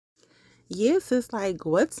Yes, it's like,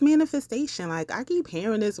 what's manifestation? Like, I keep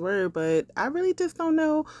hearing this word, but I really just don't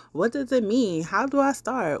know, what does it mean? How do I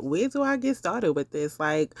start? Where do I get started with this?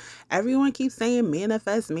 Like, everyone keeps saying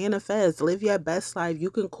manifest, manifest, live your best life. You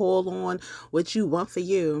can call on what you want for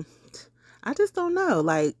you. I just don't know.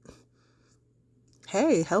 Like,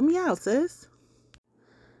 hey, help me out, sis.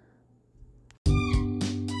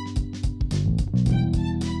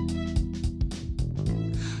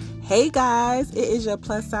 Hey guys, it is your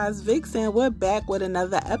plus size vixen. We're back with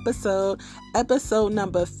another episode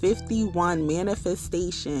number 51,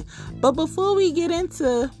 manifestation. But before we get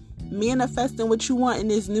into manifesting what you want in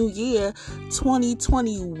this new year,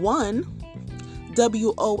 2021,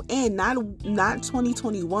 WON, not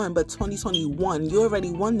 2021, but 2021. You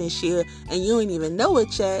already won this year and you ain't even know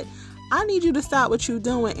it yet. I need you to stop what you're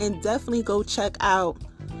doing and definitely go check out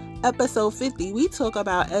episode 50. We talk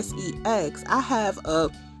about sex. I have a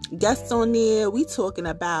guests on there. We talking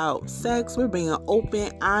about sex. We're being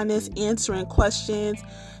open, honest, answering questions.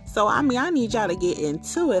 So, I need y'all to get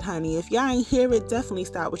into it, honey. If y'all ain't hear it, definitely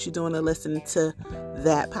stop what you're doing and listen to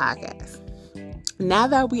that podcast. Now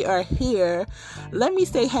that we are here, let me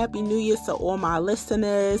say Happy New Year to all my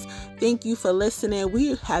listeners. Thank you for listening.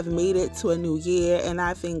 We have made it to a new year, and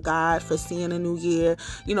I thank God for seeing a new year.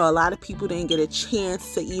 You know, a lot of people didn't get a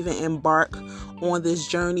chance to even embark on this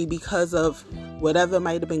journey because of whatever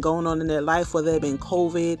might have been going on in their life, whether it been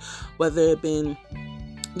COVID, whether it been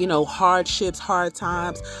hardships, hard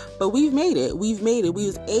times, but we've made it. We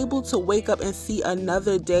was able to wake up and see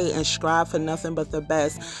another day and strive for nothing but the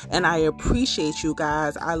best. And I appreciate you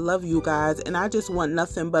guys. I love you guys. And I just want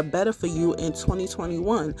nothing but better for you in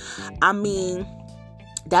 2021.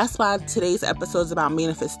 That's why today's episode is about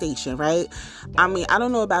manifestation, right? I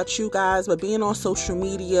don't know about you guys, but being on social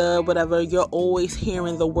media, whatever, you're always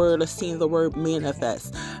hearing the word or seeing the word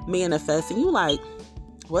manifest. And you like,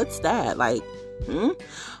 what's that? Like,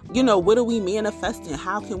 what are we manifesting?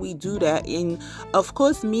 How can we do that? And of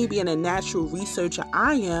course, me being a natural researcher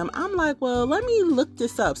I'm like, well, let me look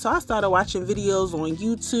this up. So I started watching videos on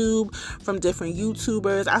YouTube from different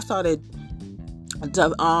YouTubers. I started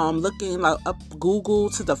looking up Google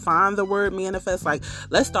to define the word manifest. Like,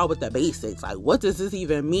 let's start with the basics. Like, what does this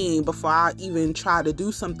even mean before I even try to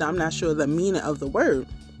do something? I'm not sure the meaning of the word.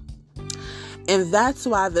 And that's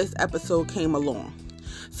why this episode came along.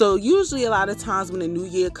 So usually a lot of times when the new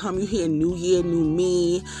year comes, you hear new year, new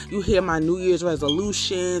me, you hear my New Year's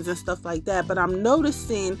resolutions and stuff like that. But I'm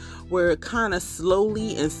noticing we're kind of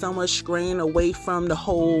slowly and somewhat straying away from the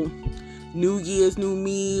whole New Year's, new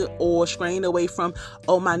me, or straying away from,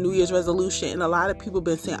 my New Year's resolution. And a lot of people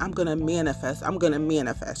been saying, I'm going to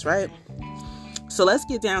manifest, right? So let's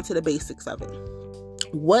get down to the basics of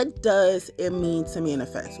it. What does it mean to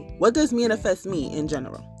manifest? What does manifest mean in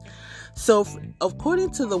general? So,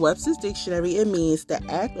 according to the Webster's Dictionary, it means the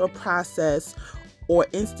act or process or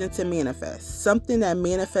instant to manifest. Something that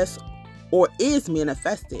manifests or is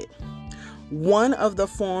manifested. One of the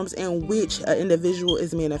forms in which an individual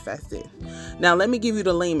is manifested. Now, let me give you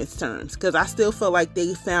the layman's terms, because I still feel like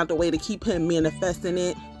they found a way to keep him manifesting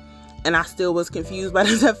it, and I still was confused by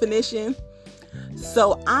the definition.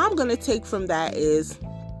 So, I'm going to take from that is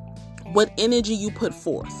what energy you put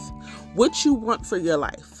forth. What you want for your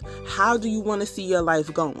life. How do you want to see your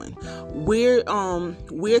life going? Where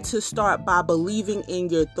to start by believing in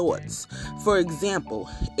your thoughts. For example,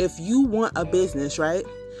 if you want a business, right?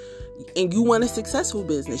 And you want a successful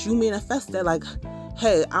business, you manifest that like,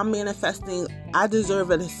 hey, I'm manifesting, I deserve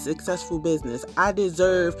a successful business. I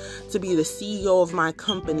deserve to be the CEO of my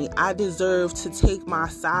company. I deserve to take my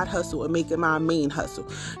side hustle and make it my main hustle.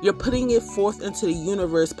 You're putting it forth into the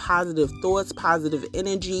universe, positive thoughts, positive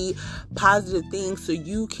energy, positive things, so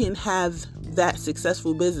you can have that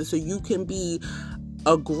successful business, so you can be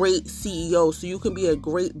a great CEO, so you can be a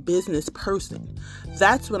great business person.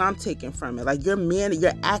 That's what I'm taking from it. Like,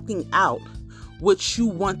 you're acting out what you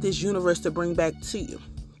want this universe to bring back to you,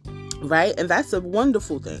 right? And that's a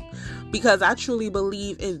wonderful thing, because I truly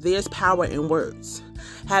believe there's power in words.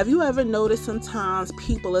 Have you ever noticed sometimes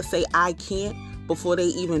people will say, I can't, before they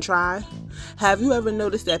even try? Have you ever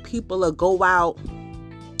noticed that people will go out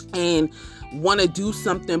and want to do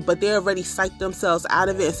something, but they already psyched themselves out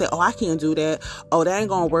of it and say, I can't do that. That ain't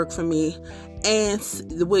going to work for me. And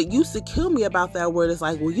what used to kill me about that word is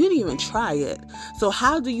like, well, you didn't even try it. So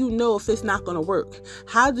how do you know if it's not going to work?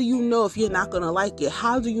 How do you know if you're not going to like it?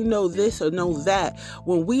 How do you know this or know that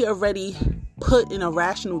when we already put an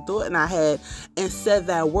irrational thought in our head and said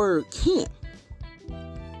that word can't?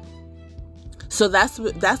 So that's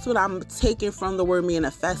what I'm taking from the word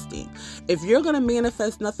manifesting. If you're going to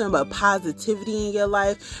manifest nothing but positivity in your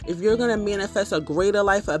life, if you're going to manifest a greater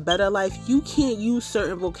life, a better life, you can't use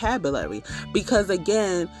certain vocabulary, because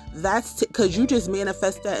again, that's because you just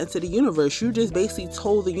manifest that into the universe. You just basically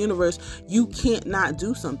told the universe you can't not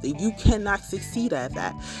do something. You cannot succeed at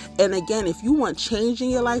that. And again, if you want change in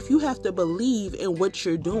your life, you have to believe in what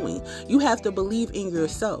you're doing. You have to believe in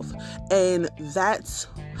yourself. And that's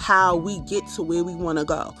how we get to where we want to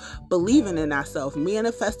go. Believing in ourselves,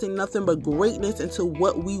 manifesting nothing but greatness into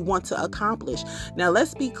what we want to accomplish. Now,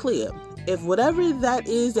 let's be clear. If whatever that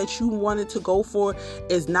is that you wanted to go for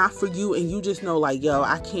is not for you, and you just know like, yo,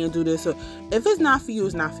 I can't do this. Or if it's not for you,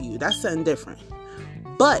 it's not for you. That's something different.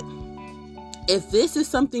 But if this is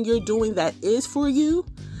something you're doing that is for you,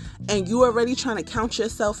 and you're already trying to count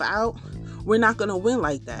yourself out, we're not going to win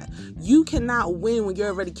like that. You cannot win when you're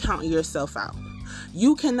already counting yourself out.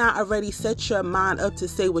 You cannot already set your mind up to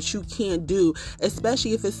say what you can't do,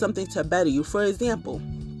 especially if it's something to better you. For example,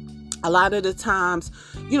 a lot of the times,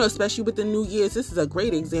 especially with the New Year's, this is a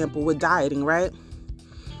great example with dieting, right?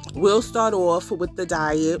 We'll start off with the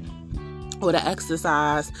diet or the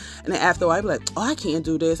exercise, and then after a while, I'll be like, oh, I can't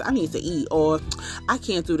do this. I need to eat, or I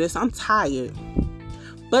can't do this. I'm tired.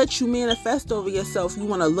 But you manifest over yourself. You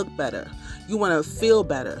want to look better. You want to feel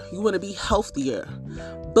better. You want to be healthier.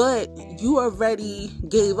 But you already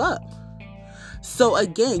gave up. So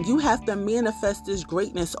again, you have to manifest this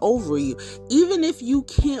greatness over you. Even if you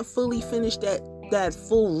can't fully finish that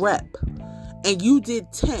full rep and you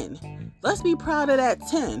did 10, let's be proud of that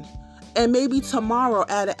 10. And maybe tomorrow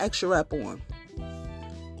add an extra rep on.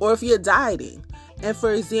 Or if you're dieting and,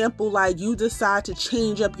 for example, like you decide to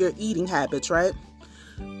change up your eating habits, right?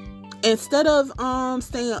 Instead of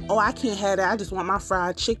saying, oh, I can't have that, I just want my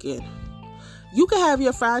fried chicken. You can have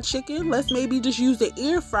your fried chicken. Let's maybe just use the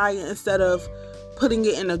air fryer instead of putting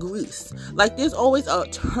it in a grease. Like, there's always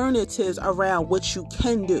alternatives around what you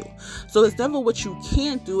can do. So it's never what you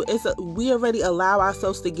can't do. We already allow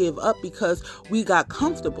ourselves to give up because we got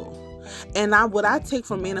comfortable. And what I take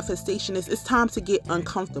from manifestation is it's time to get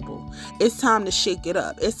uncomfortable. It's time to shake it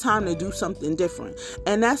up. It's time to do something different.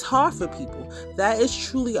 And that's hard for people. That is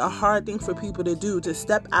truly a hard thing for people to do, to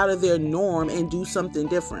step out of their norm and do something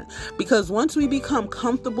different. Because once we become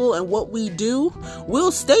comfortable in what we do,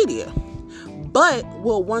 we'll stay there. But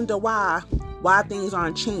we'll wonder why things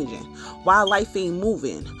aren't changing, why life ain't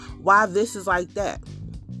moving, why this is like that.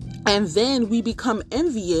 And then we become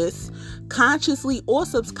envious, consciously or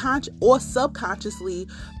subconsciously,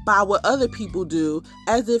 by what other people do,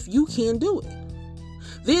 as if you can't do it.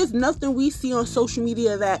 There's nothing we see on social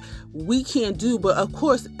media that we can't do, but of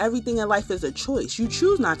course, everything in life is a choice. You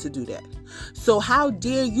choose not to do that. So how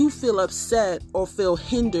dare you feel upset or feel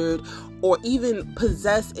hindered or even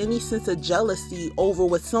possess any sense of jealousy over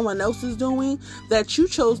what someone else is doing that you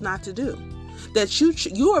chose not to do, that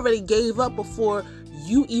you already gave up before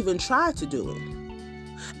you even tried to do it.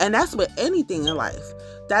 And that's with anything in life.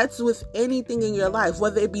 That's with anything in your life,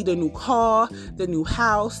 whether it be the new car, the new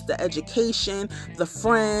house, the education, the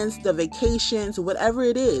friends, the vacations, whatever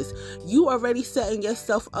it is. You already setting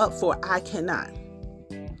yourself up for I cannot.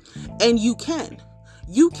 And you can.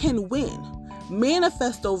 You can win.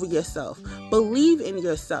 Manifest over yourself. Believe in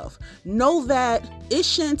yourself. Know that it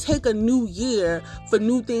shouldn't take a new year for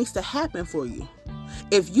new things to happen for you.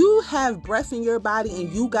 If you have breath in your body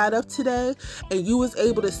and you got up today and you was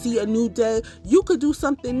able to see a new day, you could do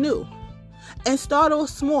something new. And start off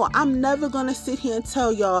small. I'm never going to sit here and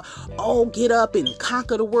tell y'all, oh, get up and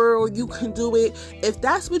conquer the world. You can do it. If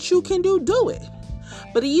that's what you can do, do it.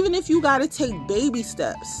 But even if you got to take baby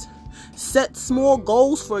steps, set small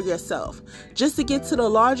goals for yourself just to get to the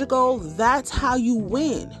larger goal, that's how you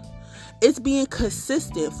win. It's being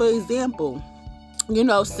consistent. For example,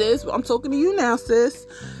 sis, I'm talking to you now, sis.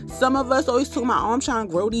 Some of us always talk about, oh, I'm trying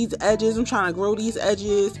to grow these edges.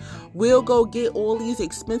 We'll go get all these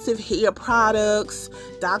expensive hair products.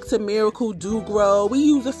 Dr. Miracle Do Grow. We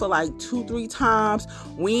use it for like 2-3 times.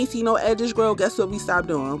 We ain't see no edges grow. Guess what we stopped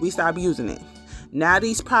doing? We stopped using it. Now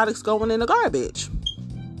these products going in the garbage.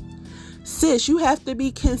 Sis, you have to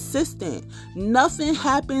be consistent. Nothing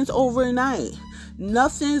happens overnight.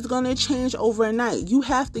 Nothing's going to change overnight. You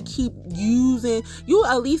have to keep using. You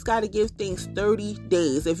at least got to give things 30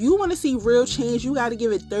 days. If you want to see real change, you got to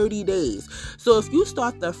give it 30 days. So if you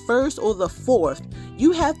start the 1st or the 4th,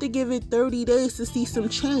 you have to give it 30 days to see some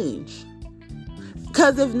change.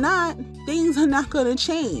 Because if not, things are not going to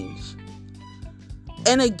change.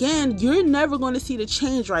 And again, you're never going to see the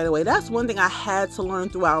change right away. That's one thing I had to learn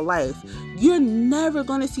throughout life. You're never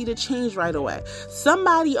going to see the change right away.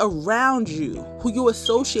 Somebody around you who you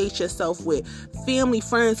associate yourself with, family,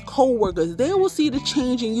 friends, co-workers, they will see the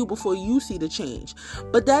change in you before you see the change.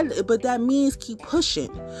 But that means keep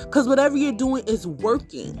pushing, because whatever you're doing is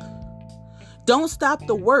working. Don't stop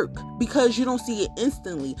the work because you don't see it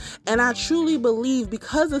instantly. And I truly believe,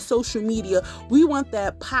 because of social media, we want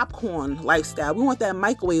that popcorn lifestyle. We want that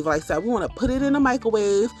microwave lifestyle. We want to put it in a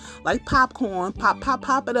microwave like popcorn,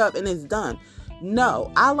 pop it up, and it's done.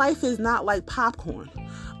 No, our life is not like popcorn.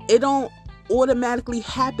 It don't automatically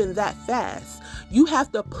happen that fast. You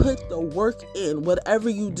have to put the work in,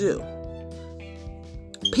 whatever you do.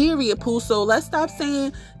 Period, Pooh. So let's stop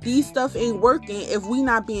saying these stuff ain't working if we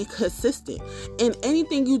not being consistent. In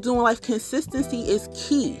anything you do in life, consistency is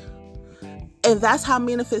key. And that's how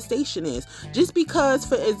manifestation is. Just because,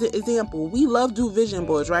 for example, we love do vision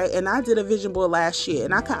boards, right? And I did a vision board last year.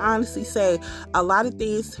 And I can honestly say a lot of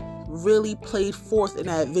things really played forth in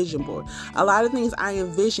that vision board. A lot of things I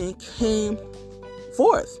envisioned came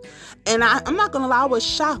forth. And I'm not going to lie, I was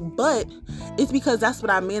shocked, but it's because that's what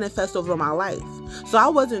I manifest over my life. So I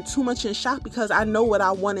wasn't too much in shock because I know what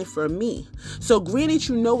I wanted for me. So granted,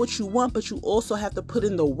 you know what you want, but you also have to put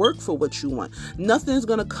in the work for what you want. Nothing's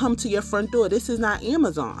going to come to your front door. This is not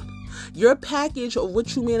Amazon. Your package of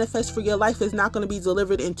what you manifest for your life is not going to be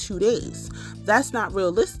delivered in 2 days. That's not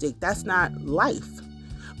realistic. That's not life.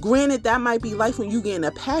 Granted, that might be life when you get in a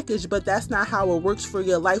package, but that's not how it works for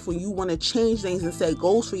your life when you want to change things and set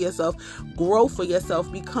goals for yourself, grow for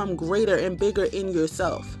yourself, become greater and bigger in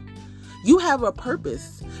yourself. You have a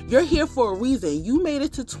purpose. You're here for a reason. You made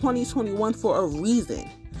it to 2021 for a reason.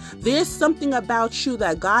 There's something about you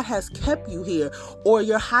that God has kept you here, or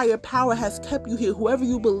your higher power has kept you here, whoever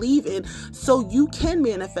you believe in, so you can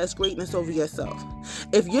manifest greatness over yourself.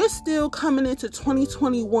 If you're still coming into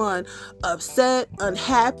 2021 upset,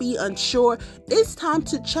 unhappy, unsure, it's time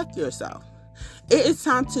to check yourself. It is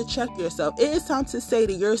time to check yourself. It is time to say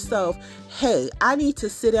to yourself, hey, I need to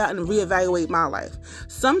sit down and reevaluate my life.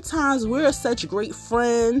 Sometimes we're such great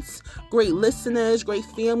friends, great listeners, great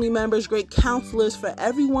family members, great counselors for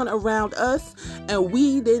everyone around us, and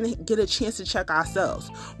we didn't get a chance to check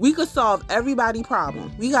ourselves. We could solve everybody's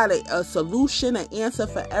problem. We got a solution, an answer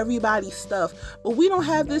for everybody's stuff, but we don't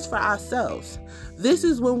have this for ourselves. This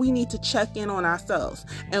is when we need to check in on ourselves,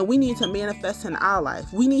 and we need to manifest in our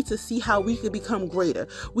life. We need to see how we could become greater.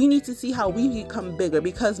 We need to see how we become bigger,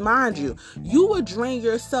 because mind you, you will drain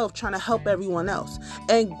yourself trying to help everyone else.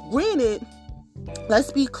 And granted,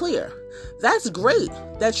 let's be clear. That's great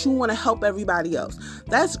that you want to help everybody else.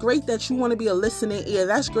 That's great that you want to be a listening ear.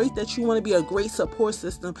 That's great that you want to be a great support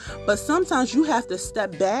system. But sometimes you have to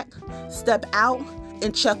step back, step out,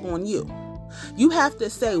 and check on you. You have to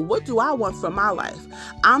say, what do I want for my life?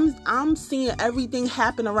 I'm seeing everything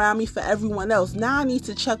happen around me for everyone else. Now I need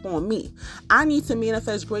to check on me. I need to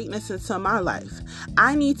manifest greatness into my life.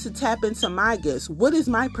 I need to tap into my gifts. What is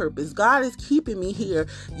my purpose? God is keeping me here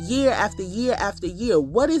year after year after year.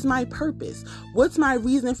 What is my purpose? What's my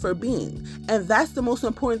reason for being? And that's the most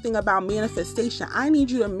important thing about manifestation. I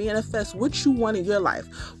need you to manifest what you want in your life,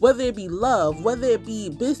 whether it be love, whether it be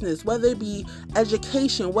business, whether it be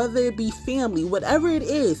education, whether it be family, whatever it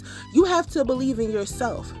is. You have to believe in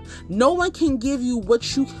yourself. No one can give you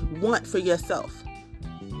what you want for yourself.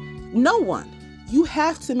 No one. You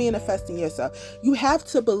have to manifest in yourself. You have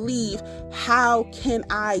to believe, how can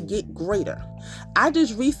I get greater? I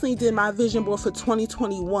just recently did my vision board for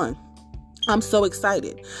 2021. I'm so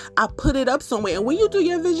excited. I put it up somewhere. And when you do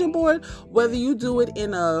your vision board, whether you do it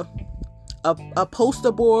in a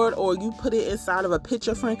poster board or you put it inside of a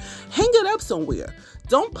picture frame, hang it up somewhere.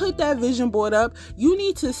 Don't put that vision board up. You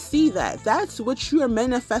need to see that. That's what you're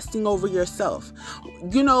manifesting over yourself.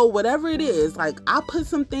 You know, whatever it is, like I put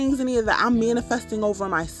some things in here that I'm manifesting over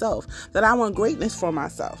myself, that I want greatness for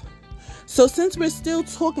myself. So since we're still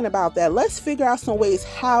talking about that, let's figure out some ways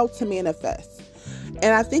how to manifest.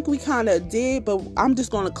 And I think we kind of did, but I'm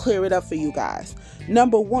just going to clear it up for you guys.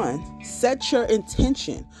 Number 1, set your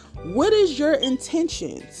intention. What is your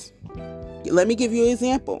intentions? Let me give you an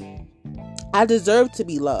example. I deserve to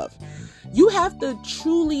be loved. You have to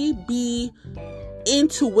truly be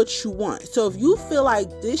into what you want. So if you feel like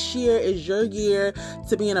this year is your year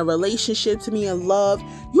to be in a relationship, to be in love,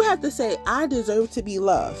 you have to say, I deserve to be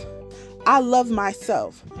loved. I love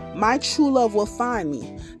myself. My true love will find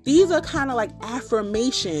me. These are kind of like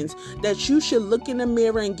affirmations that you should look in the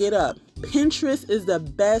mirror and get up Pinterest is the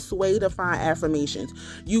best way to find affirmations.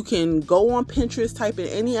 You can go on Pinterest, type in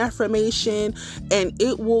any affirmation, and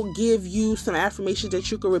it will give you some affirmations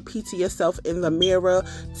that you can repeat to yourself in the mirror,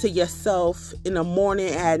 to yourself in the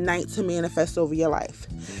morning, at night, to manifest over your life.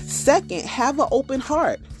 Second, have an open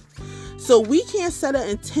heart. So we can't set an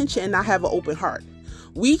intention and not have an open heart.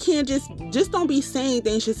 We can't just don't be saying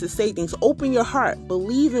things just to say things. Open your heart.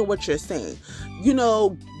 Believe in what you're saying.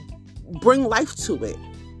 Bring life to it.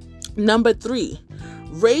 Number 3,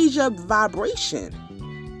 raise your vibration.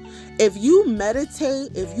 If you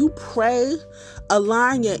meditate, if you pray,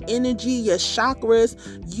 align your energy, your chakras,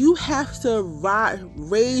 you have to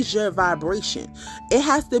raise your vibration. It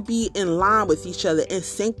has to be in line with each other, in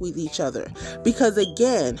sync with each other. Because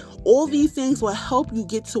again, all these things will help you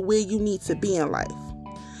get to where you need to be in life.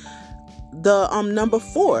 The number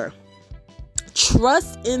 4,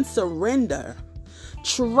 trust and surrender.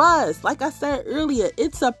 Trust, like I said earlier,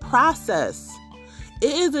 it's a process.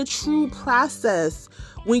 It is a true process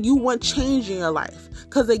when you want change in your life.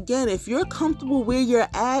 Because again, if you're comfortable where you're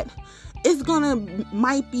at, it's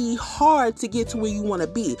might be hard to get to where you want to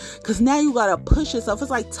be. Because now you got to push yourself. It's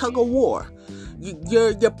like tug of war.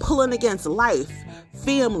 You're pulling against life,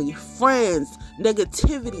 family, friends,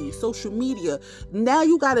 negativity, social media. Now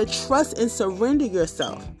you got to trust and surrender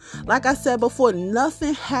yourself. Like I said before,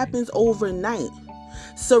 nothing happens overnight.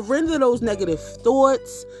 Surrender those negative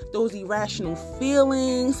thoughts, those irrational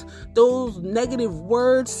feelings, those negative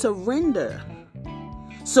words. Surrender.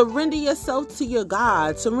 Surrender yourself to your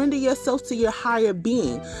God. Surrender yourself to your higher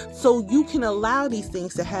being so you can allow these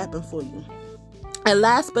things to happen for you. And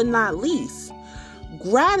last but not least,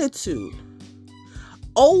 gratitude.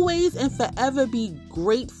 Always and forever be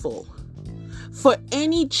grateful for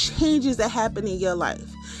any changes that happen in your life.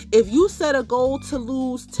 If you set a goal to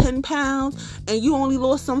lose 10 pounds and you only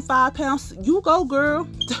lost some 5 pounds, you go, girl.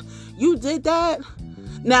 You did that.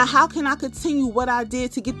 Now, how can I continue what I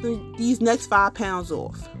did to get these next 5 pounds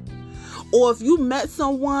off? Or if you met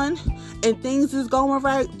someone and things is going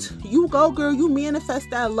right, you go, girl. You manifest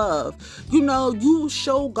that love. You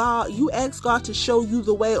show God, you ask God to show you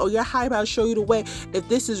the way, or your higher power to show you the way. If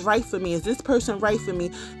this is right for me, is this person right for me?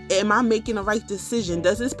 Am I making the right decision?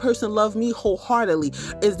 Does this person love me wholeheartedly?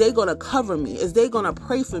 Is they going to cover me? Is they going to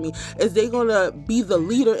pray for me? Is they going to be the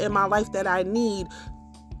leader in my life that I need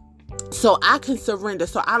so I can surrender,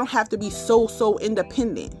 so I don't have to be so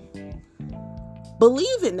independent?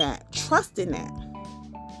 Believe in that. Trust in that.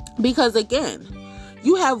 Because again,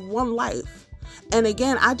 you have one life. And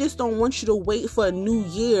again, I just don't want you to wait for a new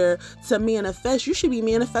year to manifest. You should be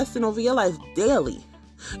manifesting over your life daily.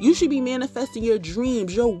 You should be manifesting your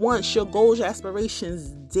dreams, your wants, your goals, your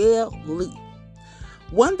aspirations daily.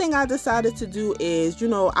 One thing I decided to do is,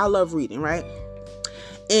 I love reading, right?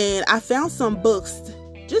 And I found some books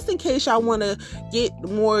just in case y'all want to get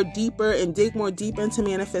more deeper and dig more deep into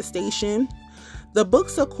manifestation. The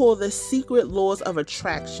books are called The Secret Laws of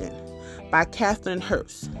Attraction by Catherine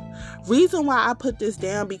Hurst. Reason why I put this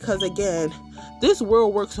down, because again, this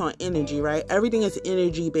world works on energy, right? Everything is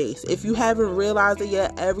energy based. If you haven't realized it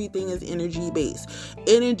yet, everything is energy based.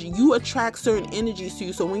 Energy, you attract certain energies to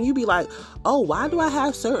you. So when you be like, oh, why do I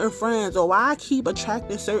have certain friends, or why I keep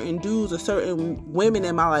attracting certain dudes or certain women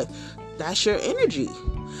in my life? That's your energy.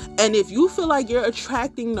 And if you feel like you're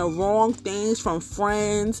attracting the wrong things from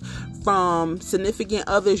friends, from significant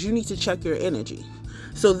others, you need to check your energy.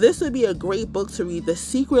 So this would be a great book to read, The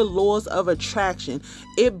Secret Laws of Attraction.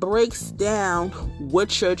 It breaks down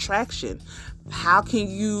what's your attraction. How can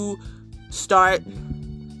you start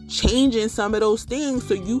changing some of those things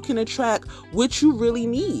so you can attract what you really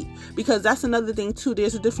need? Because that's another thing too.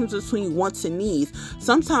 There's a difference between wants and needs.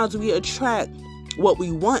 Sometimes we attract what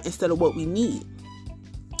we want instead of what we need.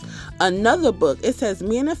 Another book, it says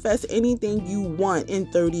Manifest Anything You Want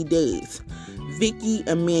in 30 Days. Vicky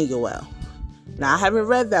Emanuel. Now, I haven't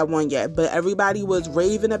read that one yet, but everybody was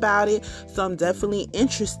raving about it, so I'm definitely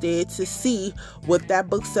interested to see what that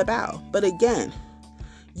book's about. But again,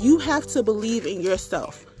 you have to believe in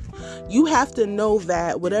yourself. You have to know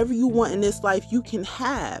that whatever you want in this life, you can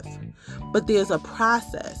have. But there's a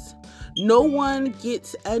process. No one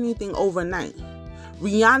gets anything overnight.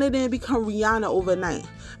 Rihanna didn't become Rihanna overnight.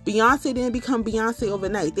 Beyonce didn't become Beyonce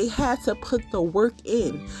overnight. They had to put the work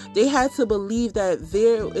in. They had to believe that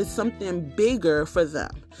there is something bigger for them,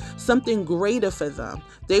 something greater for them.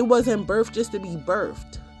 They wasn't birthed just to be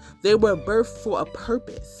birthed. They were birthed for a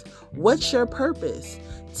purpose. What's your purpose?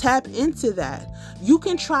 Tap into that. You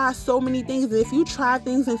can try so many things, and if you try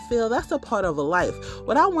things and fail, that's a part of a life.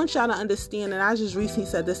 What I want y'all to understand, and I just recently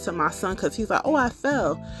said this to my son because he's like, oh, I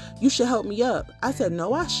fell. You should help me up. I said,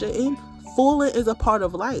 no, I shouldn't. Falling is a part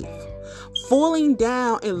of life. Falling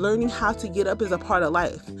down and learning how to get up is a part of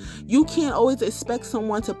life. You can't always expect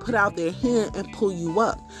someone to put out their hand and pull you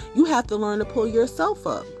up. You have to learn to pull yourself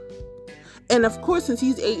up. And of course, since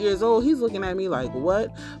he's 8 years old, he's looking at me like,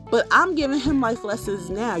 what? But I'm giving him life lessons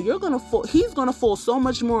now. He's going to fall so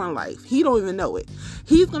much more in life. He don't even know it.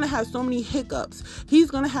 He's going to have so many hiccups.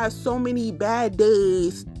 He's going to have so many bad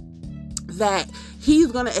days that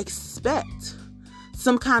he's going to expect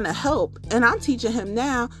some kind of help. And I'm teaching him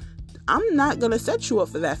now, I'm not going to set you up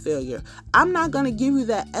for that failure. I'm not going to give you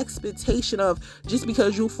that expectation of just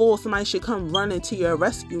because you fall, somebody should come running to your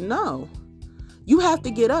rescue. No. You have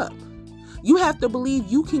to get up. You have to believe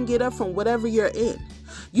you can get up from whatever you're in.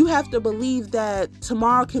 You have to believe that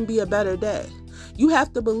tomorrow can be a better day. You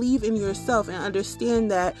have to believe in yourself and understand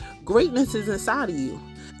that greatness is inside of you.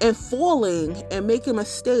 And falling and making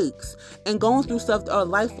mistakes and going through stuff are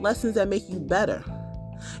life lessons that make you better.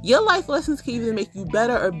 Your life lessons can either make you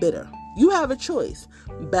better or bitter. You have a choice,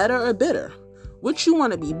 better or bitter. What you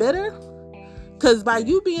want to be, bitter? Because by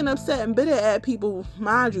you being upset and bitter at people,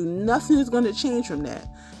 mind you, nothing is going to change from that.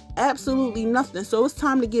 Absolutely nothing. So it's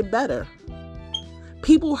time to get better.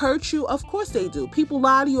 People hurt you, of course they do. People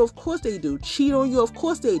lie to you, of course they do. Cheat on you, of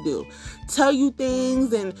course they do. Tell you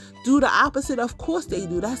things and do the opposite, of course they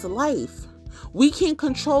do. That's life. We can't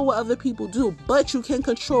control what other people do, but you can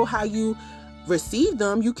control how you receive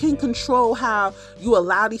them. You can control how you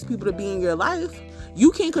allow these people to be in your life.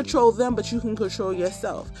 You can't control them, but you can control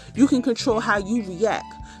yourself. You can control how you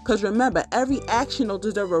react. Because remember, every action will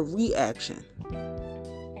deserve a reaction.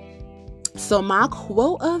 So my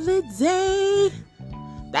quote of the day,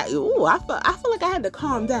 I feel like I had to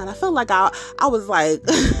calm down. I felt like I was like,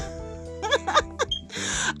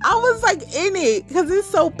 I was like in it because it's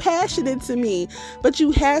so passionate to me. But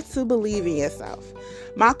you have to believe in yourself.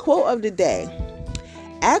 My quote of the day,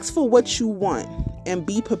 ask for what you want and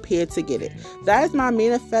be prepared to get it. That is my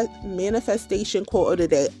manifestation quote of the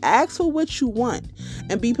day. Ask for what you want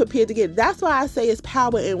and be prepared to get it. That's why I say it's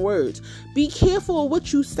power in words. Be careful of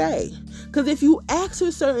what you say. Because if you ask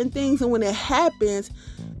for certain things and when it happens,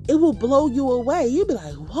 it will blow you away. You'll be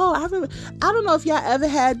like, whoa, I don't know if y'all ever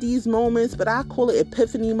had these moments, but I call it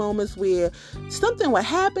epiphany moments where something would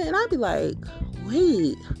happen and I'd be like,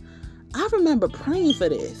 wait, I remember praying for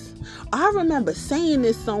this. I remember saying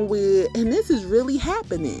this somewhere and this is really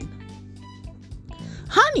happening.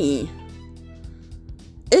 Honey,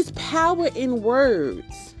 it's power in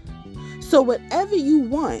words. So whatever you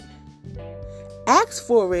want, ask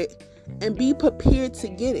for it and be prepared to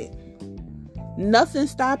get it. Nothing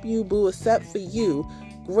stop you, boo, except for you.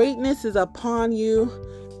 Greatness is upon you.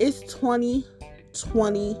 It's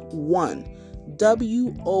 2021.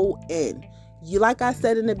 WON. You, like I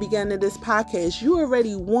said in the beginning of this podcast, you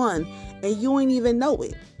already won and you ain't even know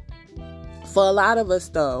it. For a lot of us,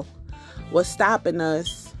 though, what's stopping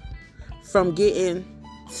us from getting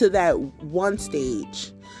to that one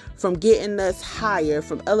stage, from getting us higher,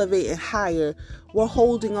 from elevating higher, we're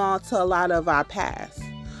holding on to a lot of our past.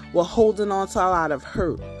 We're holding on to a lot of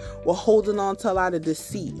hurt. We're holding on to a lot of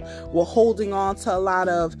deceit. We're holding on to a lot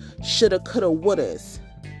of shoulda, coulda, wouldas.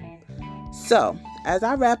 So, as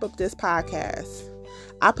I wrap up this podcast,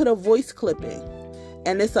 I put a voice clip in,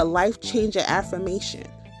 and it's a life-changing affirmation.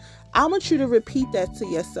 I want you to repeat that to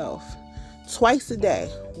yourself twice a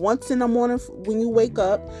day. Once in the morning when you wake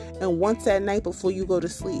up, and once at night before you go to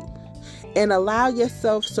sleep. And allow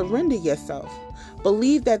yourself, surrender yourself.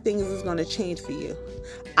 Believe that things is going to change for you.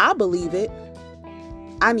 I believe it.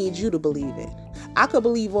 I need you to believe it. I could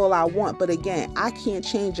believe all I want, but again, I can't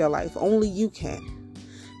change your life. Only you can.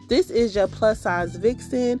 This is your plus size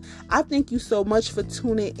vixen. I thank you so much for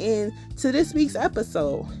tuning in to this week's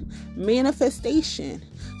episode, Manifestation.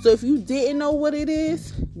 So if you didn't know what it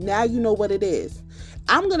is, now you know what it is.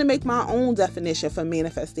 I'm going to make my own definition for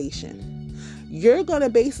manifestation. You're going to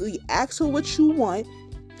basically ask for what you want,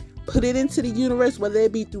 put it into the universe, whether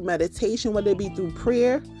it be through meditation, whether it be through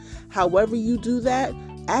prayer. However you do that,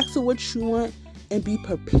 ask for what you want and be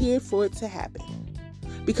prepared for it to happen.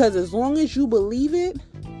 Because as long as you believe it,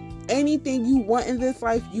 anything you want in this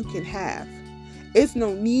life, you can have. It's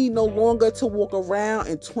no need no longer to walk around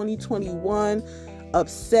in 2021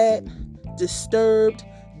 upset, disturbed,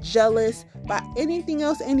 jealous by anything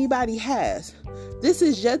else anybody has. This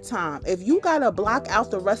is your time. If you got to block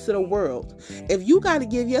out the rest of the world, if you got to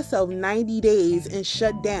give yourself 90 days and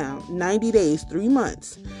shut down, 90 days, 3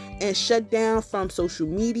 months, and shut down from social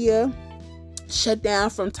media, shut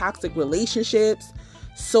down from toxic relationships,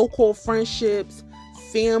 so-called friendships,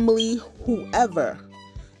 family, whoever,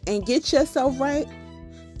 and get yourself right,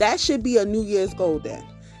 that should be a New Year's goal then.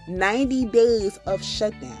 90 days of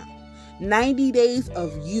shutdown. 90 days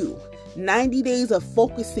of you. 90 days of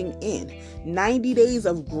focusing in, 90 days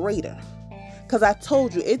of greater. Because I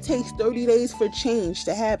told you, it takes 30 days for change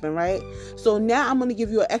to happen, right? So now I'm going to give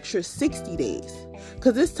you an extra 60 days.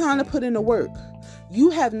 Because it's time to put in the work.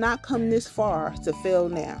 You have not come this far to fail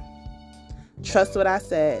now. Trust what I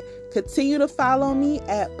said. Continue to follow me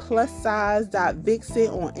at plussize.vixen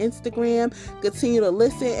on Instagram. Continue to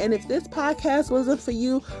listen. And if this podcast wasn't for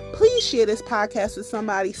you, please share this podcast with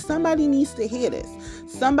somebody. Somebody needs to hear this.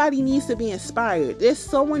 Somebody needs to be inspired. There's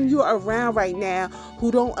someone you're around right now who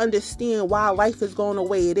don't understand why life is going the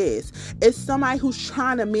way it is. It's somebody who's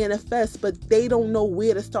trying to manifest, but they don't know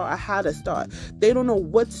where to start or how to start. They don't know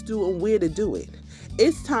what to do and where to do it.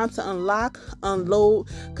 It's time to unlock, unload,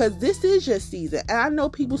 because this is your season. And I know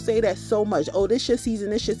people say that so much. Oh, this your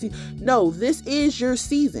season, this your season. No, this is your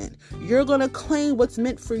season. You're going to claim what's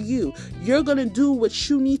meant for you. You're going to do what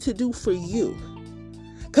you need to do for you.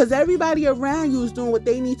 Because everybody around you is doing what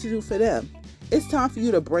they need to do for them. It's time for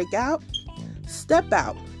you to break out, step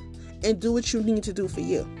out, and do what you need to do for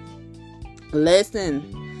you.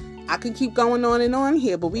 Listen, I can keep going on and on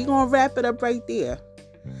here, but we're going to wrap it up right there.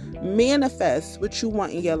 Manifest what you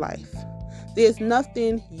want in your life. There's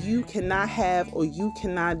nothing you cannot have or you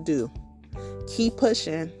cannot do. Keep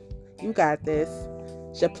pushing. You got this.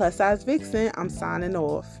 It's your Plus Size Vixen. I'm signing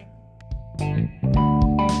off.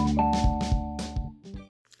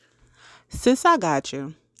 Since I got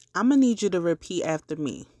you, I'm going to need you to repeat after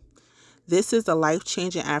me. This is a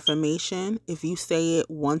life-changing affirmation. If you say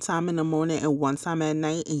it one time in the morning and one time at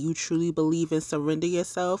night and you truly believe and surrender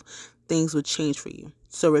yourself, things will change for you.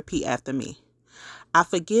 So repeat after me. I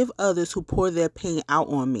forgive others who pour their pain out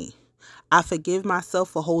on me. I forgive myself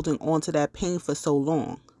for holding on to that pain for so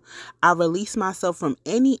long. I release myself from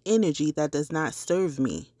any energy that does not serve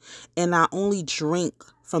me, and I only drink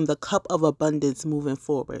from the cup of abundance moving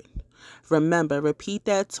forward. Remember, repeat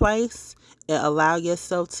that twice and allow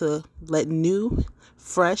yourself to let new,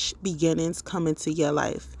 fresh beginnings come into your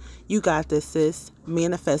life. You got this, sis.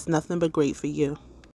 Manifest nothing but great for you.